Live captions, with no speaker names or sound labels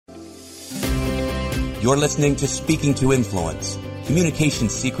You're listening to Speaking to Influence, Communication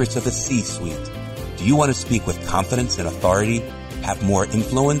Secrets of the C-Suite. Do you want to speak with confidence and authority, have more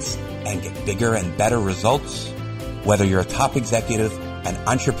influence, and get bigger and better results? Whether you're a top executive, an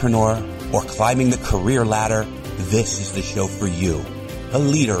entrepreneur, or climbing the career ladder, this is the show for you. A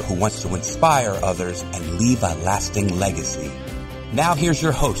leader who wants to inspire others and leave a lasting legacy. Now here's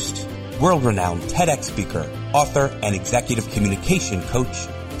your host, world-renowned TEDx speaker, author, and executive communication coach,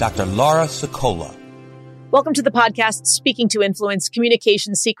 Dr. Laura Sicola. Welcome to the podcast, Speaking to Influence,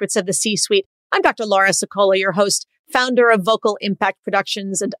 Communication Secrets of the C-Suite. I'm Dr. Laura Sicola, your host, founder of Vocal Impact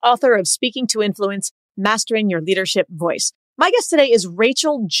Productions and author of Speaking to Influence, Mastering Your Leadership Voice. My guest today is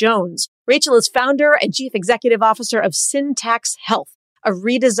Rachel Jones. Rachel is founder and chief executive officer of Syntax Health, a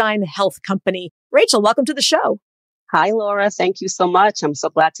redesigned health company. Rachel, welcome to the show. Hi, Laura. Thank you so much. I'm so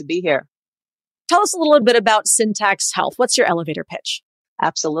glad to be here. Tell us a little bit about Syntax Health. What's your elevator pitch?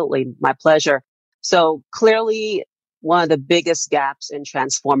 Absolutely. My pleasure. So clearly, one of the biggest gaps in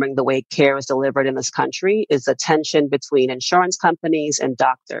transforming the way care is delivered in this country is the tension between insurance companies and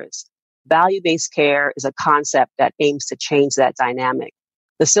doctors. Value-based care is a concept that aims to change that dynamic.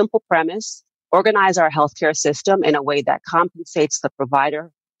 The simple premise, organize our healthcare system in a way that compensates the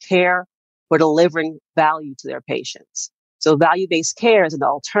provider care for delivering value to their patients. So value-based care is an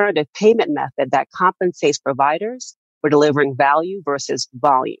alternative payment method that compensates providers for delivering value versus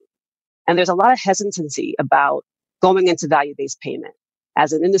volume. And there's a lot of hesitancy about going into value-based payment.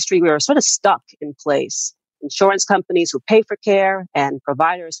 As an industry, we are sort of stuck in place. Insurance companies who pay for care and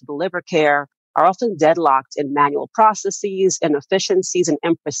providers who deliver care are often deadlocked in manual processes, inefficiencies, and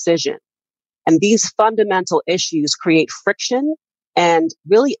imprecision. And these fundamental issues create friction and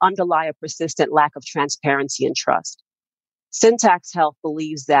really underlie a persistent lack of transparency and trust. Syntax Health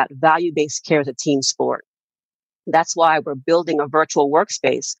believes that value-based care is a team sport. That's why we're building a virtual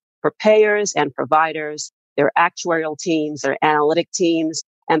workspace for payers and providers, their actuarial teams, their analytic teams,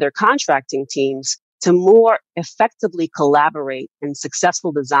 and their contracting teams to more effectively collaborate in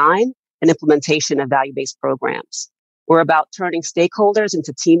successful design and implementation of value-based programs. We're about turning stakeholders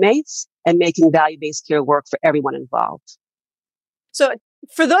into teammates and making value-based care work for everyone involved. So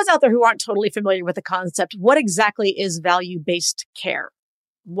for those out there who aren't totally familiar with the concept, what exactly is value-based care?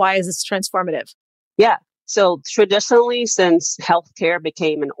 Why is this transformative? Yeah. So traditionally, since healthcare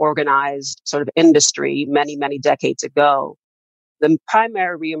became an organized sort of industry many, many decades ago, the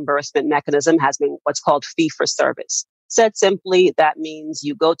primary reimbursement mechanism has been what's called fee for service. Said simply, that means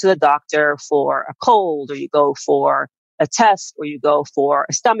you go to the doctor for a cold, or you go for a test, or you go for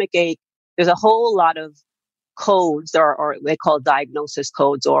a stomach ache. There's a whole lot of codes, or they call diagnosis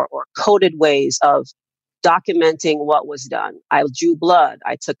codes, or coded ways of documenting what was done. I drew blood.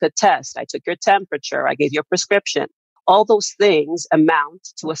 I took a test. I took your temperature. I gave you a prescription. All those things amount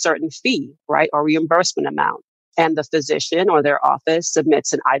to a certain fee, right? Or reimbursement amount. And the physician or their office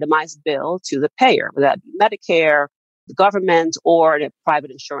submits an itemized bill to the payer, whether that be Medicare, the government, or a private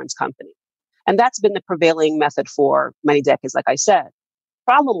insurance company. And that's been the prevailing method for many decades, like I said.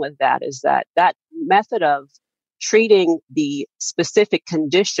 Problem with that is that that method of treating the specific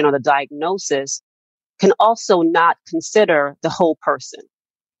condition or the diagnosis can also not consider the whole person,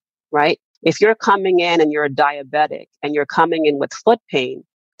 right? If you're coming in and you're a diabetic and you're coming in with foot pain,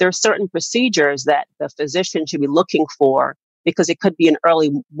 there are certain procedures that the physician should be looking for because it could be an early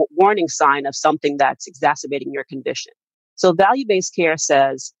warning sign of something that's exacerbating your condition. So value-based care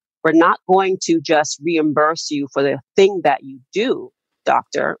says, we're not going to just reimburse you for the thing that you do,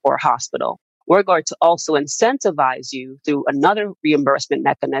 doctor or hospital. We're going to also incentivize you through another reimbursement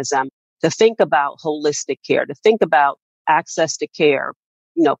mechanism to think about holistic care, to think about access to care,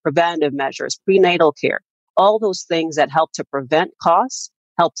 preventative measures, prenatal care, all those things that help to prevent costs,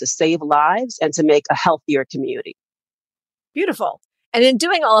 help to save lives, and to make a healthier community. Beautiful. And in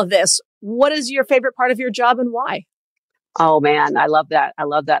doing all of this, what is your favorite part of your job and why? Oh man, I love that. I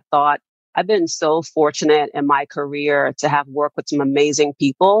love that thought. I've been so fortunate in my career to have worked with some amazing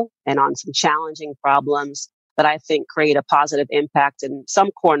people and on some challenging problems that I think create a positive impact in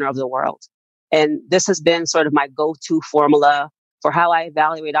some corner of the world. And this has been sort of my go-to formula for how I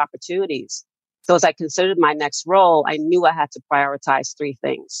evaluate opportunities. So as I considered my next role, I knew I had to prioritize three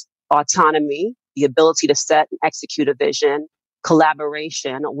things: autonomy, the ability to set and execute a vision;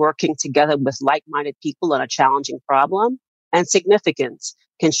 collaboration, working together with like-minded people on a challenging problem; and significance,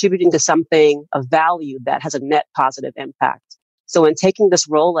 contributing to something of value that has a net positive impact. So in taking this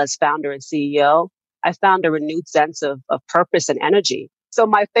role as founder and CEO, I found a renewed sense of purpose and energy. So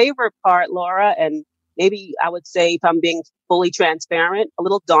my favorite part, Laura, and maybe I would say, if I'm being fully transparent, a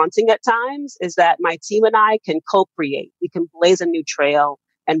little daunting at times, is that my team and I can co-create. We can blaze a new trail.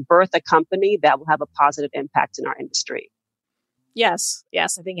 and birth a company that will have a positive impact in our industry. Yes.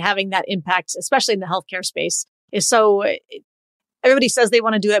 Yes. I think having that impact, especially in the healthcare space, is so, everybody says they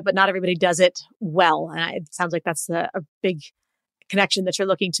want to do it, but not everybody does it well. And it sounds like that's a big connection that you're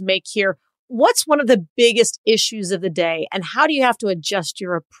looking to make here. What's one of the biggest issues of the day, and how do you have to adjust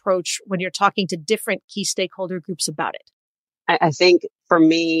your approach when you're talking to different key stakeholder groups about it? I think for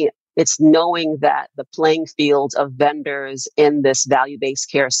me, it's knowing that the playing field of vendors in this value-based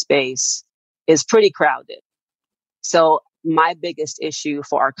care space is pretty crowded. So my biggest issue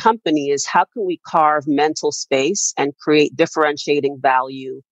for our company is how can we carve mental space and create differentiating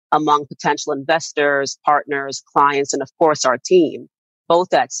value among potential investors, partners, clients, and of course our team,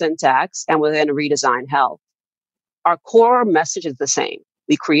 both at Syntax and within Redesign Health. Our core message is the same.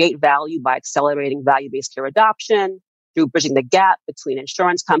 We create value by accelerating value-based care adoption through bridging the gap between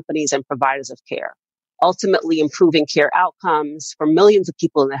insurance companies and providers of care, ultimately improving care outcomes for millions of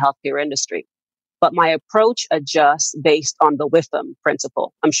people in the healthcare industry. But my approach adjusts based on the WIFM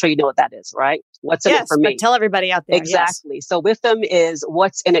principle. I'm sure you know what that is, right? What's in it for me? But tell everybody out there. Exactly. Yes. So WIFM is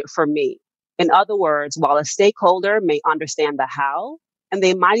what's in it for me. In other words, while a stakeholder may understand the how, and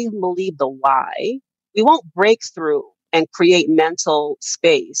they might even believe the why, we won't break through and create mental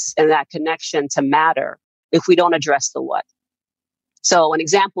space and that connection to matter if we don't address the what. So an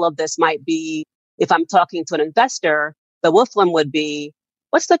example of this might be if I'm talking to an investor, the WIFM would be,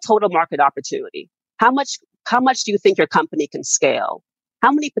 what's the total market opportunity? How much do you think your company can scale?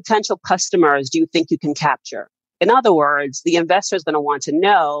 How many potential customers do you think you can capture? In other words, the investor is going to want to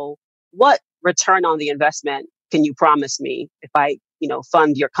know what return on the investment can you promise me if I,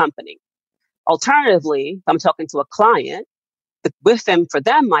 fund your company? Alternatively, if I'm talking to a client, the WIFM for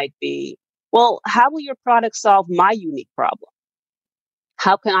them might be, well, how will your product solve my unique problem?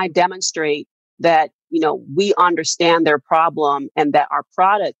 How can I demonstrate that, we understand their problem and that our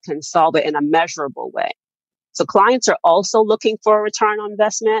product can solve it in a measurable way? So clients are also looking for a return on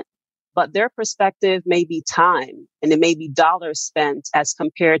investment, but their perspective may be time and it may be dollars spent as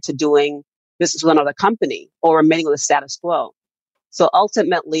compared to doing business with another company or remaining with the status quo. So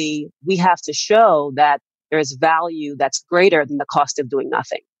ultimately, we have to show that there's value that's greater than the cost of doing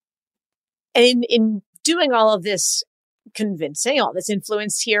nothing. And in doing all of this convincing, all this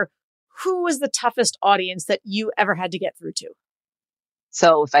influence here, who was the toughest audience that you ever had to get through to?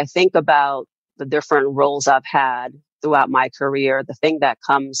 So if I think about the different roles I've had throughout my career, the thing that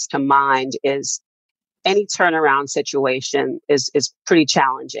comes to mind is any turnaround situation is pretty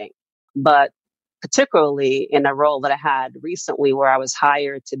challenging. But particularly in a role that I had recently where I was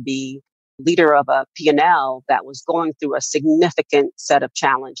hired to be leader of a P&L that was going through a significant set of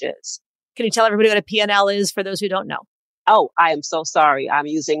challenges. Can you tell everybody what a P&L is for those who don't know? Oh, I am so sorry. I'm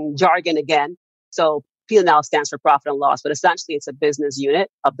using jargon again. So P&L stands for profit and loss, but essentially it's a business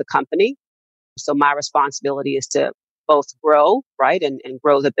unit of the company. So my responsibility is to both grow, right, and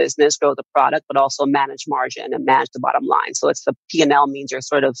grow the business, grow the product, but also manage margin and manage the bottom line. So it's the P&L means you're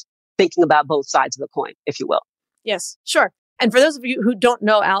sort of thinking about both sides of the coin, if you will. Yes, sure. And for those of you who don't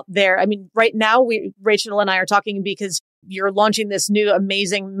know out there, I mean, right now, Rachel and I are talking because you're launching this new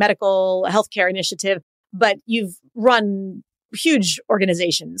amazing medical healthcare initiative, but you've run huge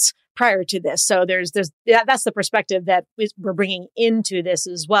organizations prior to this. So that's the perspective that we're bringing into this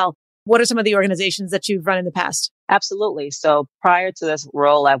as well. What are some of the organizations that you've run in the past? Absolutely. So prior to this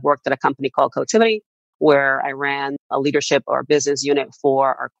role, I've worked at a company called Cotiviti, where I ran a leadership or business unit for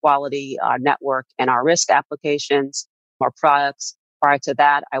our quality, our network, and our risk applications, our products. Prior to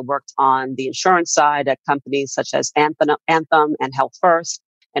that, I worked on the insurance side at companies such as Anthem and Health First.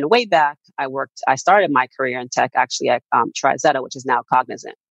 And way back, I started my career in tech actually at TriZetto, which is now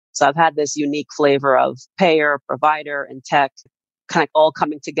Cognizant. So I've had this unique flavor of payer, provider, and tech kind of all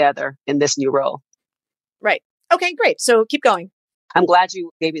coming together in this new role. Right. Okay, great. So keep going. I'm glad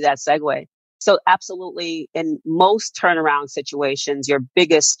you gave me that segue. So absolutely, in most turnaround situations, your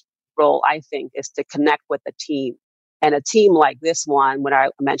biggest role, I think, is to connect with a team. And a team like this one, when I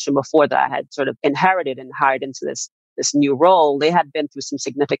mentioned before that I had sort of inherited and hired into this new role, they had been through some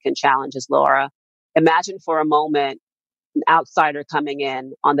significant challenges, Laura. Imagine for a moment an outsider coming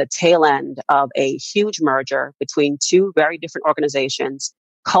in on the tail end of a huge merger between two very different organizations,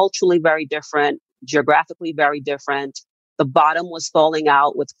 culturally very different, geographically very different. The bottom was falling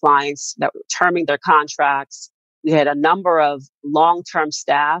out with clients that were terming their contracts. We had a number of long-term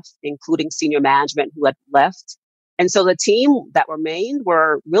staff, including senior management, who had left. And so the team that remained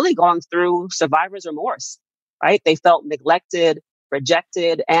were really going through survivor's remorse, right? They felt neglected,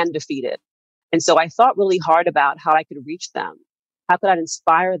 rejected, and defeated. And so I thought really hard about how I could reach them. How could I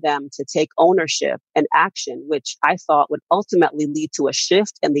inspire them to take ownership and action, which I thought would ultimately lead to a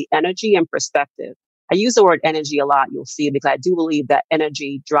shift in the energy and perspective? I use the word energy a lot, you'll see, because I do believe that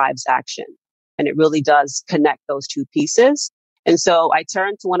energy drives action. And it really does connect those two pieces. And so I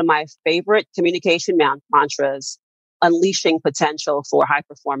turned to one of my favorite communication mantras, unleashing potential for high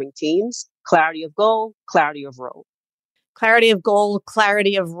performing teams: clarity of goal, clarity of role. Clarity of goal,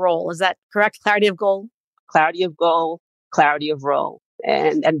 clarity of role. Is that correct? Clarity of goal? Clarity of goal, clarity of role.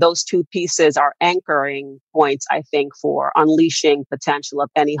 And those two pieces are anchoring points, I think, for unleashing potential of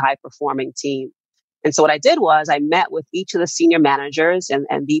any high performing team. And so what I did was I met with each of the senior managers and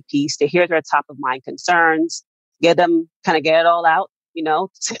VPs to hear their top of mind concerns, get it all out,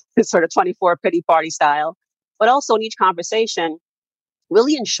 sort of 24 pity party style. But also in each conversation,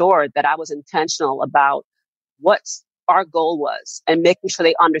 really ensured that I was intentional about what our goal was and making sure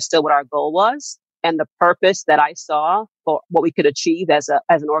they understood what our goal was and the purpose that I saw for what we could achieve as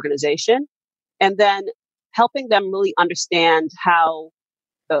an organization. And then helping them really understand how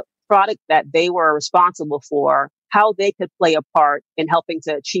the product that they were responsible for, how they could play a part in helping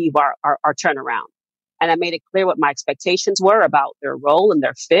to achieve our turnaround. And I made it clear what my expectations were about their role and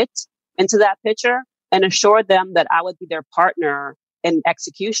their fit into that picture, and assured them that I would be their partner in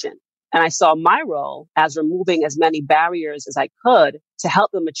execution. And I saw my role as removing as many barriers as I could to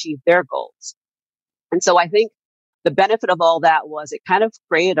help them achieve their goals. And so I think the benefit of all that was it kind of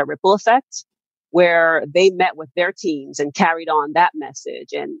created a ripple effect where they met with their teams and carried on that message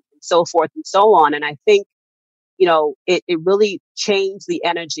and so forth and so on. And I think, it really changed the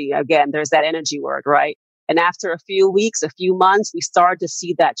energy. Again, there's that energy word, right? And after a few weeks, a few months, we started to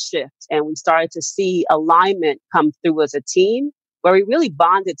see that shift and we started to see alignment come through as a team where we really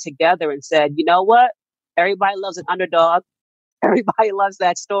bonded together and said, you know what? Everybody loves an underdog. Everybody loves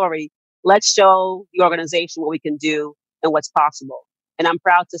that story. Let's show the organization what we can do and what's possible. And I'm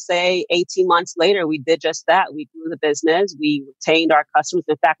proud to say 18 months later, we did just that. We grew the business. We retained our customers.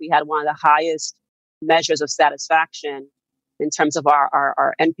 In fact, we had one of the highest measures of satisfaction in terms of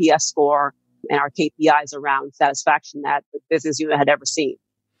our NPS score and our KPIs around satisfaction that the business unit had ever seen.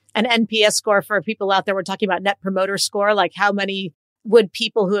 An NPS score, for people out there, we're talking about net promoter score, like how many would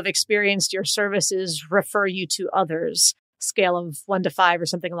people who have experienced your services refer you to others? Scale of 1 to 5 or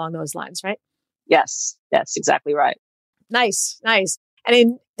something along those lines, right? Yes, exactly right. Nice.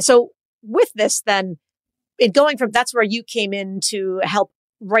 And so with this then, going from that's where you came in to help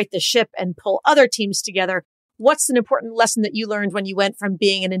right the ship and pull other teams together. What's an important lesson that you learned when you went from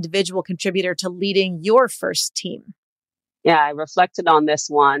being an individual contributor to leading your first team? Yeah, I reflected on this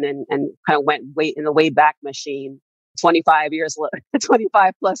one and kind of went in the way back machine 25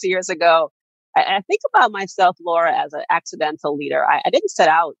 plus years ago. I think about myself, Laura, as an accidental leader. I didn't set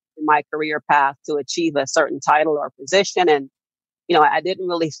out in my career path to achieve a certain title or position. And, I didn't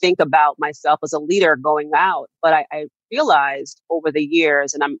really think about myself as a leader going out, but I realized over the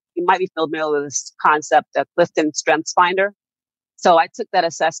years, and you might be familiar with this concept, the Clifton Strengths Finder. So I took that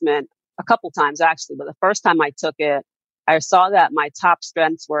assessment a couple times actually, but the first time I took it, I saw that my top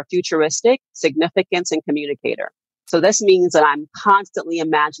strengths were futuristic, significance, and communicator. So this means that I'm constantly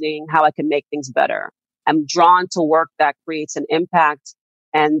imagining how I can make things better. I'm drawn to work that creates an impact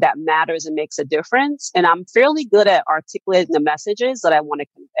and that matters and makes a difference. And I'm fairly good at articulating the messages that I want to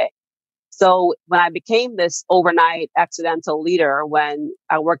convey. So when I became this overnight accidental leader, when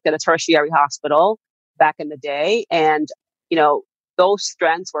I worked at a tertiary hospital back in the day, and, those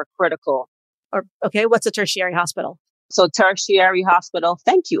strengths were critical. Okay, what's a tertiary hospital? So tertiary hospital,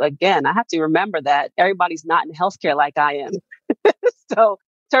 thank you again. I have to remember that everybody's not in healthcare like I am. So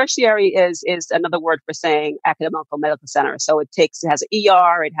tertiary is another word for saying academic medical center. So it has an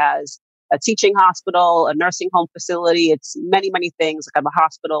ER, it has a teaching hospital, a nursing home facility. It's many, many things, kind of a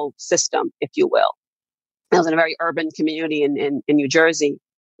hospital system, if you will. I was in a very urban community in New Jersey.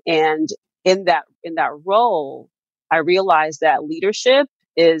 And in that role, I realized that leadership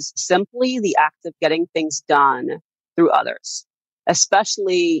is simply the act of getting things done through others,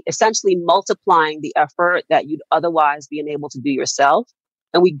 essentially multiplying the effort that you'd otherwise be unable to do yourself.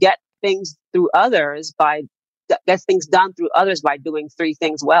 And we get things through others get things done through others by doing 3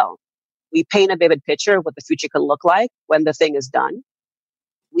 things well. We paint a vivid picture of what the future can look like when the thing is done.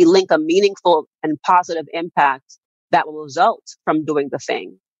 We link a meaningful and positive impact that will result from doing the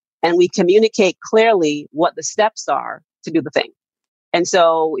thing. And we communicate clearly what the steps are to do the thing. And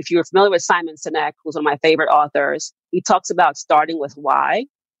so if you're familiar with Simon Sinek, who's one of my favorite authors, he talks about starting with why.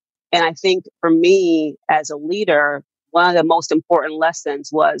 And I think for me as a leader, one of the most important lessons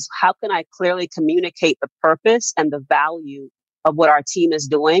was how can I clearly communicate the purpose and the value of what our team is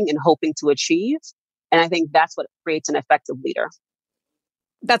doing and hoping to achieve? And I think that's what creates an effective leader.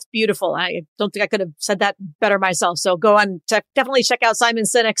 That's beautiful. I don't think I could have said that better myself. So go on, definitely check out Simon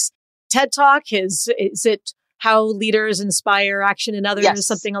Sinek's TED Talk. Is it How Leaders Inspire Action in Others? Yes.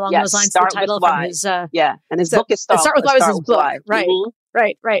 Something along Yes. those lines. Start the title with from why. his And his book is Start with Why was his book. Why. Right.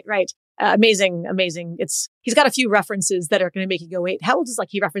 Mm-hmm. Right. Amazing. He's got a few references that are going to make you go, wait, how old is, like,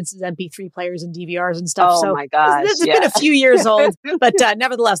 he references MP3 players and DVRs and stuff. Oh, so my gosh. This has been a few years old, but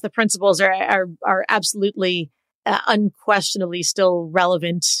nevertheless, the principles are absolutely unquestionably still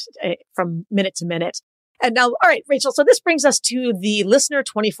relevant from minute to minute. And now, all right, Rachel, so this brings us to the Listener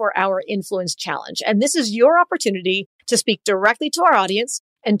 24-Hour Influence Challenge. And this is your opportunity to speak directly to our audience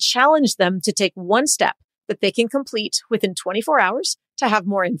and challenge them to take one step that they can complete within 24 hours to have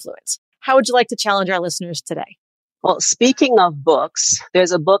more influence. How would you like to challenge our listeners today? Well, speaking of books,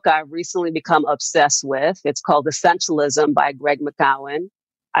 there's a book I've recently become obsessed with. It's called Essentialism by Greg McKeown.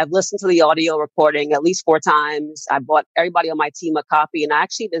 I've listened to the audio recording at least 4 times. I bought everybody on my team a copy, and I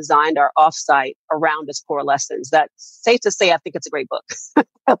actually designed our offsite around its core lessons. That's safe to say, I think it's a great book.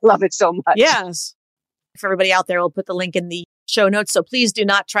 I love it so much. Yes. For everybody out there, we'll put the link in the show notes. So please do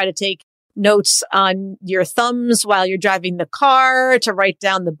not try to take notes on your thumbs while you're driving the car to write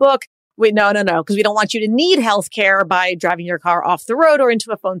down the book. No, because we don't want you to need healthcare by driving your car off the road or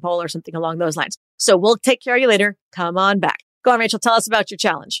into a phone pole or something along those lines. So we'll take care of you later. Come on back. Go on, Rachel. Tell us about your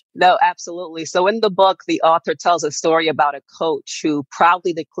challenge. No, absolutely. So in the book, the author tells a story about a coach who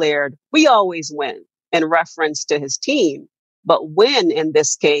proudly declared, "We always win," in reference to his team. But win, in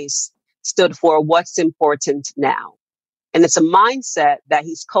this case, stood for what's important now. And it's a mindset that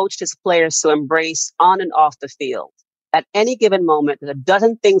he's coached his players to embrace on and off the field. At any given moment, there's a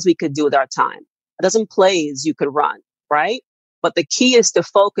dozen things we could do with our time, a dozen plays you could run, right? But the key is to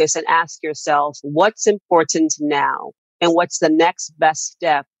focus and ask yourself, what's important now? And what's the next best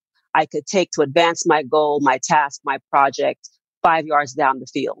step I could take to advance my goal, my task, my project 5 yards down the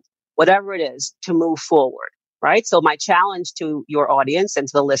field? Whatever it is, to move forward, right? So my challenge to your audience and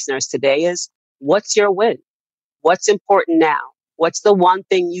to the listeners today is, what's your win? What's important now? What's the one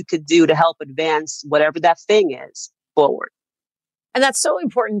thing you could do to help advance whatever that thing is forward? And that's so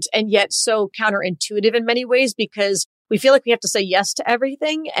important and yet so counterintuitive in many ways, because we feel like we have to say yes to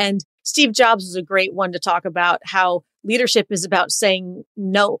everything. And Steve Jobs was a great one to talk about how leadership is about saying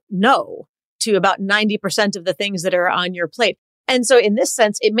no to about 90% of the things that are on your plate. And so in this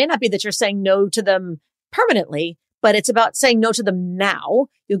sense, it may not be that you're saying no to them permanently, but it's about saying no to them now.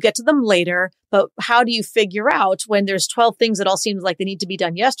 You'll get to them later. But how do you figure out when there's 12 things that all seems like they need to be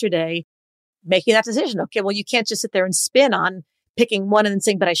done yesterday, making that decision? Okay, well, you can't just sit there and spin on picking one and then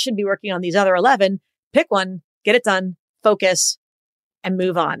saying, but I should be working on these other 11. Pick one, get it done, focus, and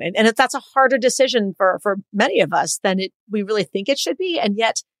move on. And that's a harder decision for many of us than we really think it should be. And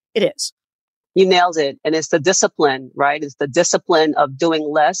yet it is. You nailed it. And it's the discipline, right? It's the discipline of doing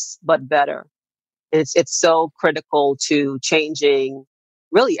less, but better. It's so critical to changing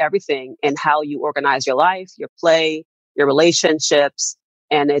really everything in how you organize your life, your play, your relationships.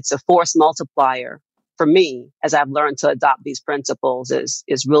 And it's a force multiplier for me, as I've learned to adopt these principles,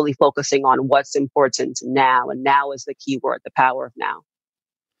 is really focusing on what's important now. And now is the key word, the power of now.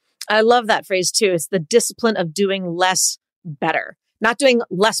 I love that phrase too. It's the discipline of doing less better, not doing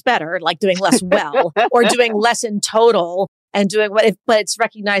less better, like doing less well or doing less in total and doing but it's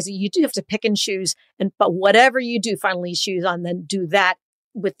recognizing you do have to pick and choose. But whatever you do finally choose on, then do that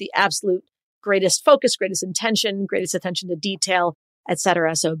with the absolute greatest focus, greatest intention, greatest attention to detail,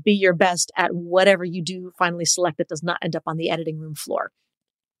 etc. So be your best at whatever you do finally select that does not end up on the editing room floor.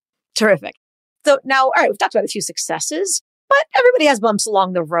 Terrific. So now, all right, we've talked about a few successes, but everybody has bumps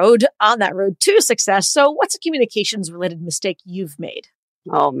along the road on that road to success. So what's a communications related mistake you've made?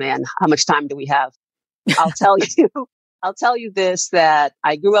 Oh man, how much time do we have? I'll tell you this, that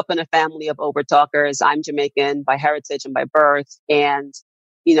I grew up in a family of overtalkers. I'm Jamaican by heritage and by birth. And,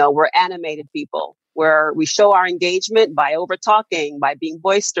 we're animated people where we show our engagement by overtalking, by being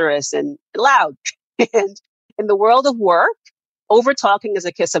boisterous and loud. And in the world of work, overtalking is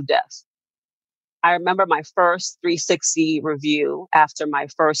a kiss of death. I remember my first 360 review after my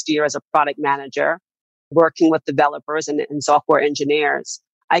first year as a product manager, working with developers and software engineers.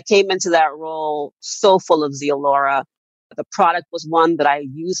 I came into that role so full of zeal, Laura. The product was one that I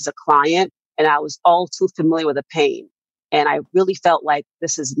used as a client, and I was all too familiar with the pain. And I really felt like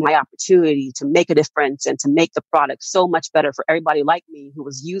this is my opportunity to make a difference and to make the product so much better for everybody like me who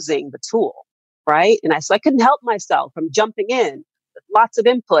was using the tool, right? And so I couldn't help myself from jumping in with lots of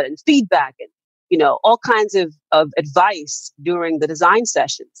input and feedback and, all kinds of advice during the design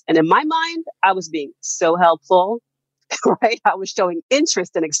sessions. And in my mind, I was being so helpful, right? I was showing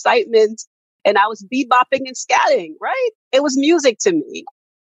interest and excitement, and I was bebopping and scatting, right? It was music to me.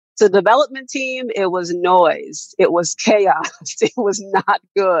 So the development team, it was noise. It was chaos. It was not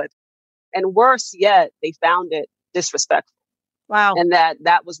good. And worse yet, they found it disrespectful. Wow. And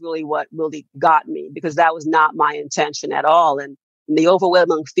that was really what really got me, because that was not my intention at all. And the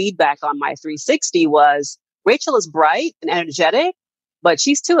overwhelming feedback on my 360 was, Rachel is bright and energetic, but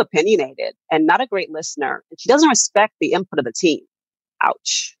she's too opinionated and not a great listener. And she doesn't respect the input of the team.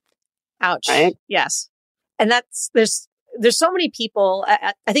 Ouch. Ouch. Right? Yes. And there's so many people.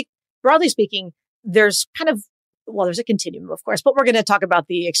 I think broadly speaking, there's there's a continuum, of course, but we're going to talk about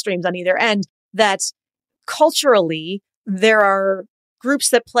the extremes on either end. That culturally, there are groups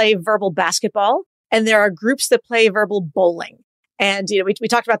that play verbal basketball and there are groups that play verbal bowling. And, we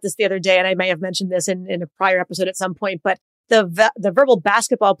talked about this the other day, and I may have mentioned this in a prior episode at some point, but the verbal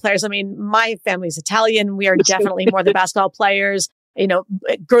basketball players, I mean, my family's Italian. We are definitely more the basketball players.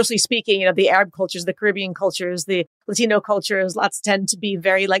 Grossly speaking, the Arab cultures, the Caribbean cultures, the Latino cultures, lots tend to be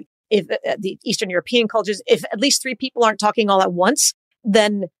very if the Eastern European cultures, if at least three people aren't talking all at once,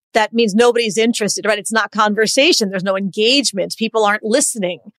 then that means nobody's interested, right? It's not conversation. There's no engagement. People aren't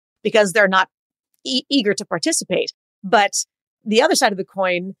listening because they're not eager to participate. But the other side of the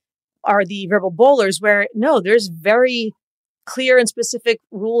coin are the verbal bowlers where there's very clear and specific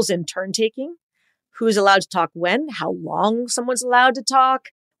rules in turn taking. Who's allowed to talk when, how long someone's allowed to talk,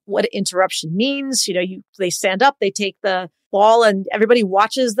 what interruption means. They stand up, they take the ball and everybody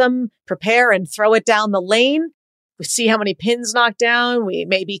watches them prepare and throw it down the lane. We see how many pins knocked down. We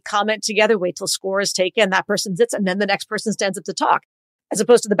maybe comment together, wait till score is taken, that person sits, and then the next person stands up to talk. As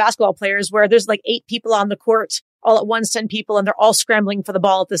opposed to the basketball players where there's 8 people on the court all at once, 10 people, and they're all scrambling for the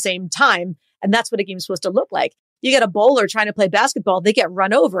ball at the same time. And that's what a game's supposed to look like. You get a bowler trying to play basketball, they get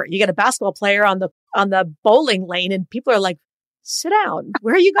run over. You get a basketball player on the bowling lane and people are like, sit down.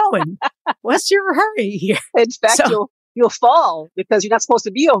 Where are you going? What's your hurry here? In fact, you'll fall because you're not supposed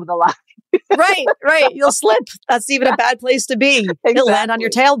to be over the line. Right. You'll slip. That's even a bad place to be. Exactly. You'll land on your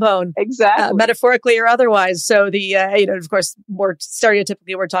tailbone. Exactly. Metaphorically or otherwise. So of course, more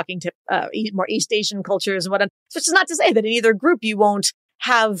stereotypically, we're talking to more East Asian cultures and whatnot. So it's not to say that in either group you won't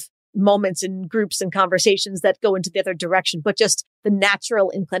have moments and groups and conversations that go into the other direction, but just the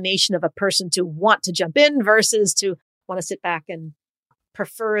natural inclination of a person to want to jump in versus to want to sit back and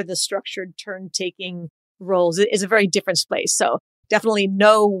prefer the structured turn-taking roles is a very different space. So definitely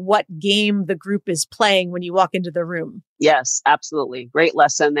know what game the group is playing when you walk into the room. Yes, absolutely. Great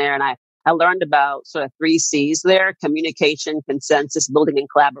lesson there. And I learned about sort of 3 C's there: communication, consensus, building, and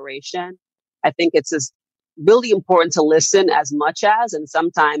collaboration. I think it's really important to listen as much as, and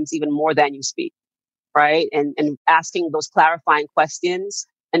sometimes even more than you speak, right? And asking those clarifying questions,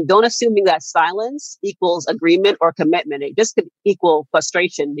 and don't assuming that silence equals agreement or commitment. It just could equal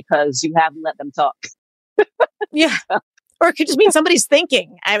frustration because you haven't let them talk. Yeah. Or it could just mean somebody's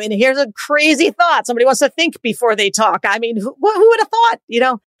thinking. I mean, here's a crazy thought. Somebody wants to think before they talk. I mean, who would have thought,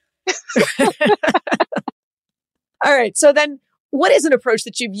 All right. So then what is an approach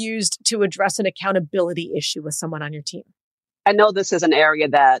that you've used to address an accountability issue with someone on your team? I know this is an area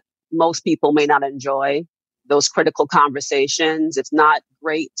that most people may not enjoy, those critical conversations. It's not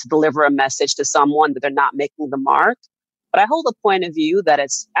great to deliver a message to someone that they're not making the mark. But I hold a point of view that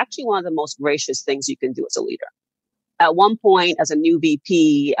it's actually one of the most gracious things you can do as a leader. At one point, as a new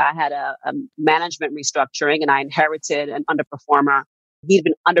VP, I had a management restructuring and I inherited an underperformer. He'd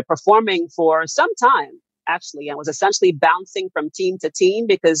been underperforming for some time, actually, and was essentially bouncing from team to team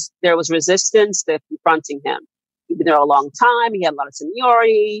because there was resistance to confronting him. He'd been there a long time. He had a lot of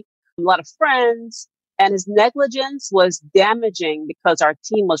seniority, a lot of friends, and his negligence was damaging because our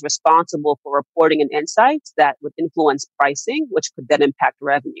team was responsible for reporting and insights that would influence pricing, which could then impact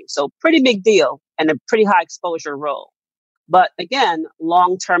revenue. So pretty big deal and a pretty high exposure role. But again,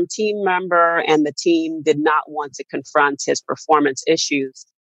 long-term team member and the team did not want to confront his performance issues.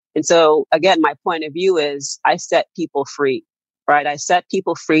 And so again, my point of view is I set people free, right? I set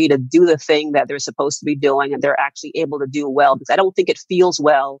people free to do the thing that they're supposed to be doing and they're actually able to do well, because I don't think it feels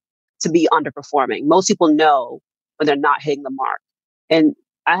well to be underperforming. Most people know when they're not hitting the mark. And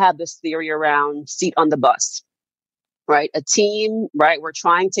I have this theory around seat on the bus, right? A team, right? We're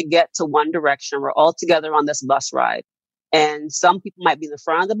trying to get to one direction. We're all together on this bus ride. And some people might be in the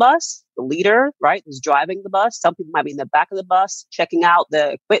front of the bus, the leader, right, who's driving the bus. Some people might be in the back of the bus, checking out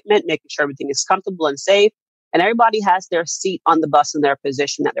the equipment, making sure everything is comfortable and safe. And everybody has their seat on the bus in their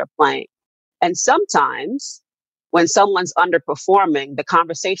position that they're playing. And sometimes when someone's underperforming, the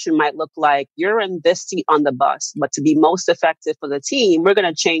conversation might look like, you're in this seat on the bus, but to be most effective for the team, we're going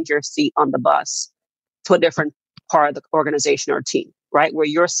to change your seat on the bus to a different part of the organization or team, right, where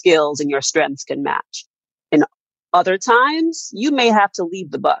your skills and your strengths can match. And Other times, you may have to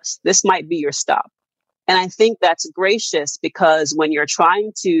leave the bus. This might be your stop. And I think that's gracious because when you're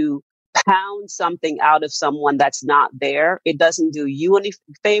trying to pound something out of someone that's not there, it doesn't do you any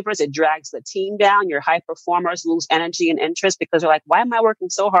favors. It drags the team down. Your high performers lose energy and interest because they're like, why am I working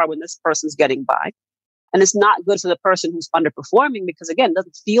so hard when this person's getting by? And it's not good for the person who's underperforming because, again, it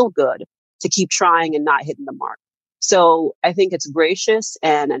doesn't feel good to keep trying and not hitting the mark. So I think it's gracious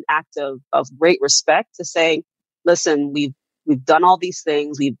and an act of great respect to say, listen, we've done all these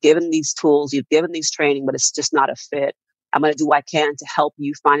things. We've given these tools. You've given these training, but it's just not a fit. I'm going to do what I can to help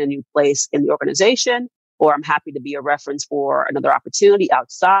you find a new place in the organization, or I'm happy to be a reference for another opportunity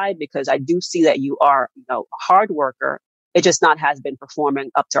outside because I do see that you are, a hard worker. It just has been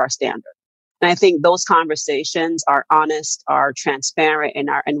performing up to our standard. And I think those conversations are honest, are transparent,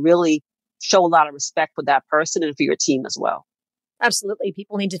 and really show a lot of respect for that person and for your team as well. Absolutely.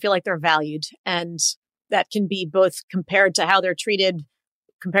 People need to feel like they're valued, and that can be both compared to how they're treated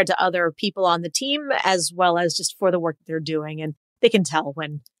compared to other people on the team, as well as just for the work that they're doing. And they can tell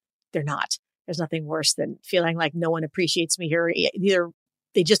when they're not. There's nothing worse than feeling like no one appreciates me here. Either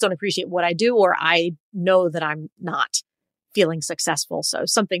they just don't appreciate what I do, or I know that I'm not feeling successful. So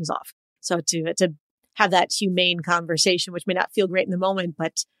something's off. So to have that humane conversation, which may not feel great in the moment,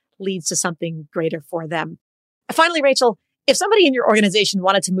 but leads to something greater for them. Finally, Rachel, if somebody in your organization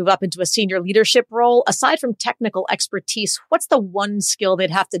wanted to move up into a senior leadership role, aside from technical expertise, what's the one skill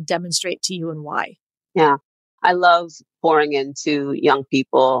they'd have to demonstrate to you and why? Yeah, I love pouring into young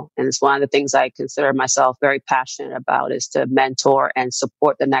people. And it's one of the things I consider myself very passionate about is to mentor and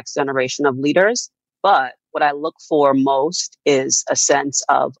support the next generation of leaders. But what I look for most is a sense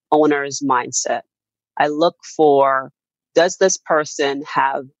of owner's mindset. I look for, does this person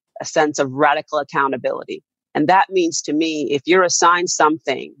have a sense of radical accountability? And that means to me, if you're assigned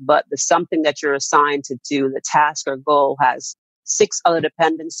something, but the something that you're assigned to do, the task or goal has 6 other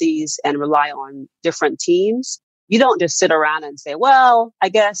dependencies and rely on different teams, you don't just sit around and say, well, I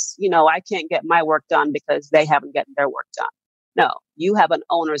guess, I can't get my work done because they haven't gotten their work done. No, you have an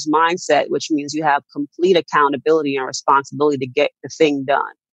owner's mindset, which means you have complete accountability and responsibility to get the thing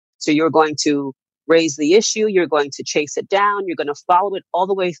done. So you're going to raise the issue, you're going to chase it down, you're going to follow it all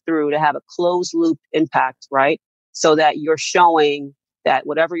the way through to have a closed loop impact, right? So that you're showing that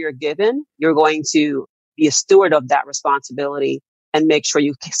whatever you're given, you're going to be a steward of that responsibility and make sure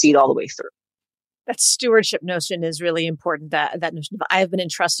you see it all the way through. That stewardship notion is really important. That notion of I have been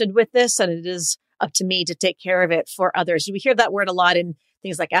entrusted with this and it is up to me to take care of it for others. We hear that word a lot in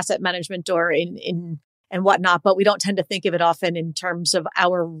things like asset management or in and whatnot, but we don't tend to think of it often in terms of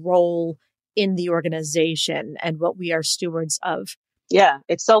our role in the organization and what we are stewards of. Yeah,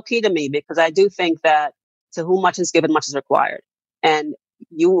 it's so key to me because I do think that to whom much is given, much is required. And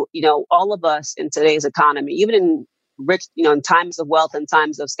all of us in today's economy, even in rich, in times of wealth and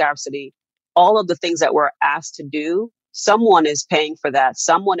times of scarcity, all of the things that we're asked to do, someone is paying for that.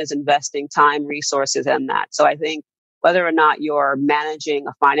 Someone is investing time, resources in that. So I think whether or not you're managing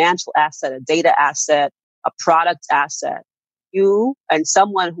a financial asset, a data asset, a product asset, you and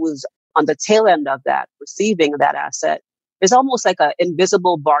someone who's on the tail end of that, receiving that asset, is almost like an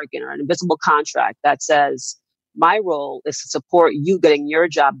invisible bargain or an invisible contract that says, my role is to support you getting your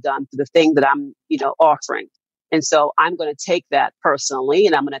job done for the thing that I'm, offering. And so I'm going to take that personally,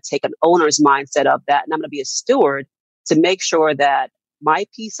 and I'm going to take an owner's mindset of that, and I'm going to be a steward to make sure that my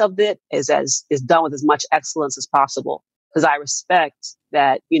piece of it is done with as much excellence as possible. Because I respect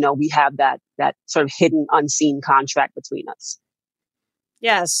that, we have that sort of hidden, unseen contract between us.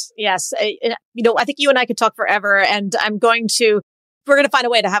 Yes. I think you and I could talk forever, and we're going to find a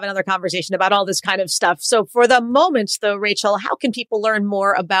way to have another conversation about all this kind of stuff. So for the moment, though, Rachel, how can people learn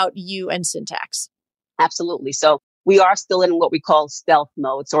more about you and Syntax? Absolutely. So we are still in what we call stealth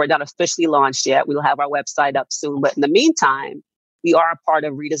mode. So we're not officially launched yet. We'll have our website up soon. But in the meantime, we are a part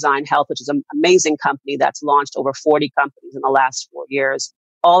of Redesign Health, which is an amazing company that's launched over 40 companies in the last 4 years,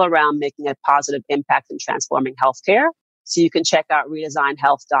 all around making a positive impact in transforming healthcare. So you can check out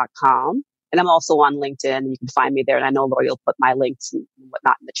redesignhealth.com. And I'm also on LinkedIn. You can find me there. And I know Lori will put my links and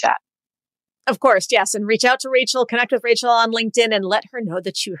whatnot in the chat. Of course, yes. And reach out to Rachel, connect with Rachel on LinkedIn, and let her know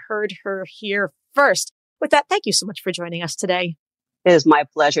that you heard her here first. With that, thank you so much for joining us today. It is my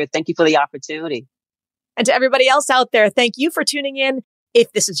pleasure. Thank you for the opportunity. And to everybody else out there, thank you for tuning in.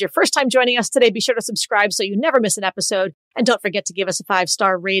 If this is your first time joining us today, be sure to subscribe so you never miss an episode. And don't forget to give us a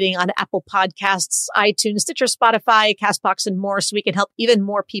 5-star rating on Apple Podcasts, iTunes, Stitcher, Spotify, CastBox, and more so we can help even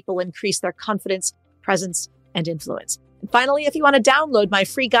more people increase their confidence, presence, and influence. And finally, if you want to download my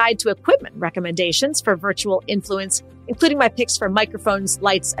free guide to equipment recommendations for virtual influence, including my picks for microphones,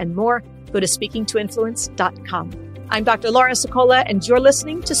 lights, and more, go to speakingtoinfluence.com. I'm Dr. Laura Sicola, and you're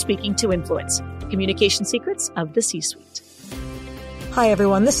listening to Speaking to Influence, Communication Secrets of the C-Suite. Hi,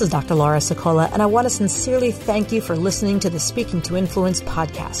 everyone. This is Dr. Laura Sicola, and I want to sincerely thank you for listening to the Speaking to Influence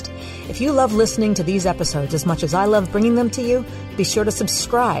podcast. If you love listening to these episodes as much as I love bringing them to you, be sure to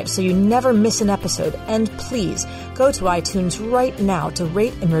subscribe so you never miss an episode. And please go to iTunes right now to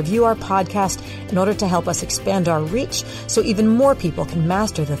rate and review our podcast in order to help us expand our reach so even more people can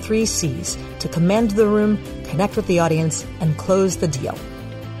master the 3 C's to command the room, connect with the audience, and close the deal.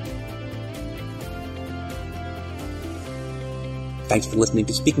 Thanks for listening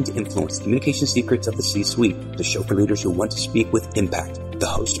to Speaking to Influence, Communication Secrets of the C-Suite, the show for leaders who want to speak with impact. The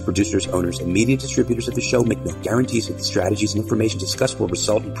hosts, producers, owners, and media distributors of the show make no guarantees that the strategies and information discussed will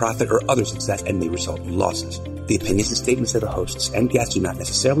result in profit or other success and may result in losses. The opinions and statements of the hosts and guests do not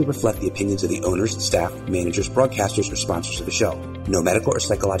necessarily reflect the opinions of the owners, staff, managers, broadcasters, or sponsors of the show. No medical or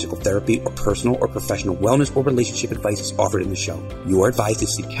psychological therapy or personal or professional wellness or relationship advice is offered in the show. You are advised to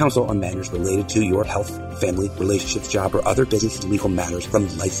seek counsel on matters related to your health, family, relationships, job, or other business and legal matters from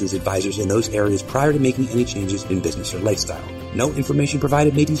licensed advisors in those areas prior to making any changes in business or lifestyle. No information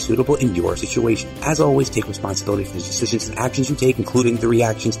provided may be suitable in your situation. As always, take responsibility for the decisions and actions you take, including the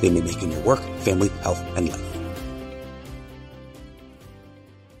reactions they may make in your work, family, health, and life.